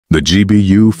The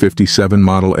GBU-57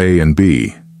 Model A and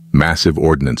B, Massive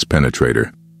Ordnance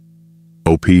Penetrator.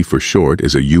 OP for short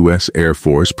is a U.S. Air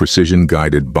Force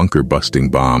precision-guided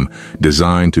bunker-busting bomb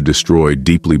designed to destroy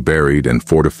deeply buried and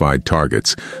fortified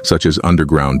targets such as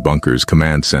underground bunkers,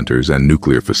 command centers, and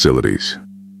nuclear facilities.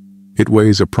 It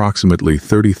weighs approximately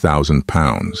 30,000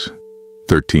 pounds,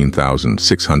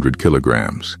 13,600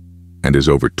 kilograms, and is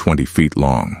over 20 feet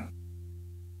long.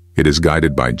 It is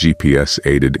guided by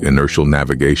GPS-aided inertial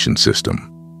navigation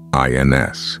system,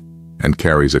 INS, and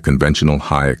carries a conventional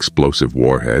high-explosive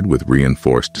warhead with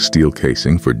reinforced steel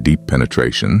casing for deep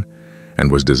penetration,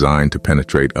 and was designed to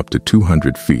penetrate up to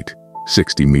 200 feet,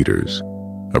 60 meters,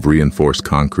 of reinforced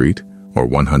concrete, or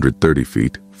 130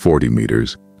 feet, 40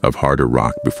 meters, of harder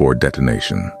rock before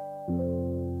detonation.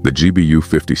 The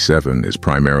GBU-57 is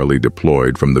primarily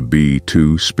deployed from the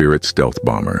B-2 Spirit stealth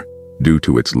bomber, due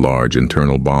to its large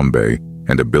internal bomb bay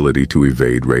and ability to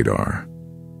evade radar.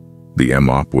 The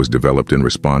MOP was developed in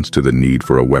response to the need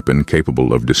for a weapon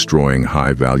capable of destroying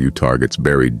high-value targets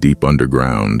buried deep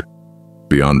underground,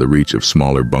 beyond the reach of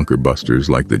smaller bunker busters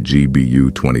like the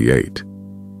GBU-28.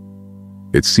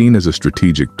 It's seen as a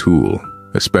strategic tool,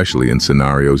 especially in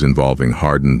scenarios involving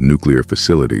hardened nuclear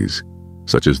facilities,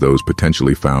 such as those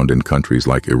potentially found in countries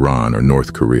like Iran or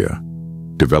North Korea.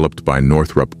 Developed by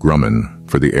Northrop Grumman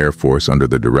for the Air Force under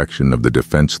the direction of the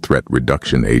Defense Threat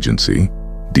Reduction Agency,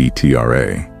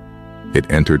 DTRA.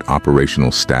 It entered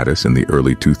operational status in the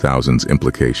early 2000s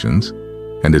implications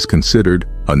and is considered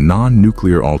a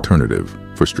non-nuclear alternative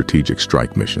for strategic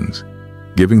strike missions,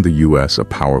 giving the U.S. a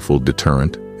powerful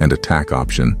deterrent and attack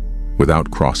option without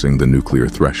crossing the nuclear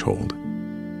threshold.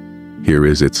 Here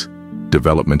is its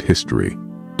development history,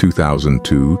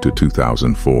 2002 to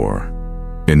 2004.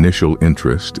 Initial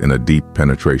interest in a deep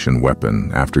penetration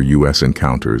weapon after U.S.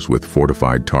 encounters with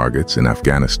fortified targets in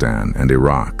Afghanistan and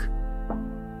Iraq.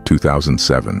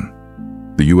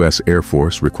 2007. The U.S. Air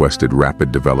Force requested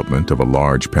rapid development of a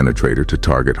large penetrator to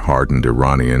target hardened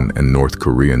Iranian and North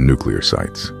Korean nuclear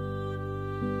sites.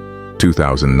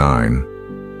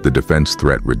 2009. The Defense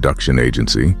Threat Reduction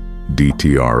Agency,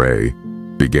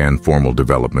 DTRA, began formal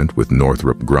development with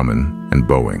Northrop Grumman and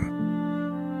Boeing.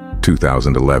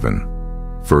 2011.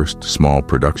 First small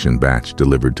production batch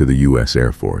delivered to the U.S.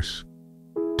 Air Force.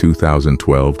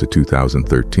 2012 to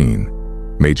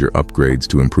 2013, major upgrades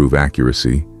to improve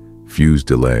accuracy, fuse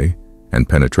delay, and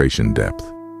penetration depth.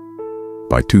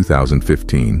 By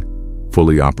 2015,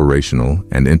 fully operational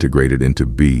and integrated into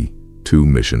B-2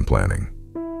 mission planning.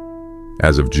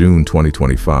 As of June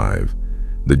 2025,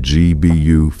 the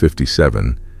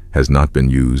GBU-57 has not been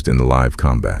used in live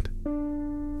combat.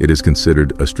 It is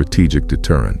considered a strategic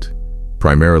deterrent,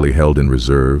 primarily held in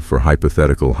reserve for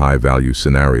hypothetical high-value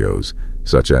scenarios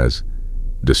such as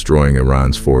destroying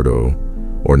Iran's Fordo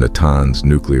or Natanz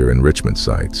nuclear enrichment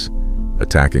sites,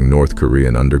 attacking North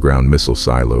Korean underground missile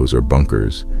silos or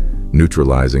bunkers,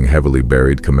 neutralizing heavily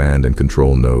buried command and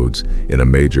control nodes in a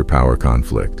major power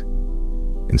conflict.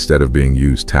 Instead of being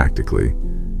used tactically,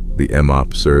 the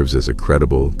MOP serves as a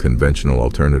credible, conventional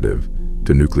alternative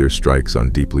to nuclear strikes on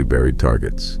deeply buried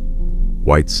targets.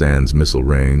 White Sands Missile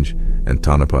Range and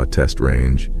Tonopah Test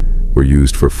Range were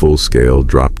used for full-scale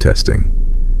drop testing.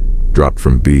 Dropped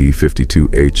from B-52H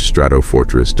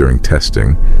Stratofortress during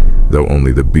testing, though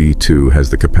only the B-2 has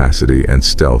the capacity and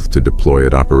stealth to deploy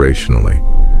it operationally.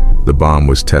 The bomb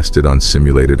was tested on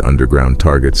simulated underground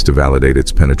targets to validate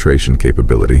its penetration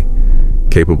capability,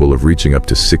 capable of reaching up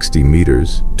to 60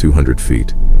 meters, 200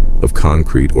 feet, of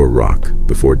concrete or rock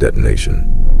before detonation.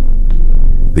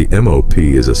 The MOP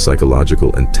is a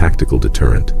psychological and tactical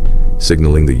deterrent,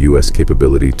 signaling the U.S.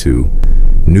 capability to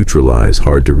neutralize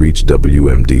hard-to-reach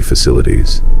WMD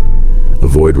facilities,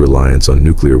 avoid reliance on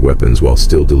nuclear weapons while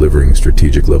still delivering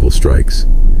strategic-level strikes,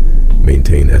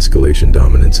 maintain escalation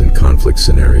dominance in conflict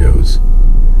scenarios.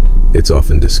 It's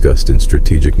often discussed in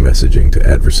strategic messaging to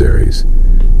adversaries,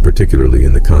 particularly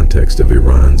in the context of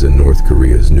Iran's and North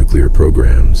Korea's nuclear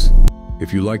programs.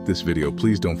 If you liked this video,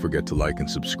 please don't forget to like and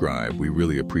subscribe. We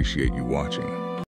really appreciate you watching.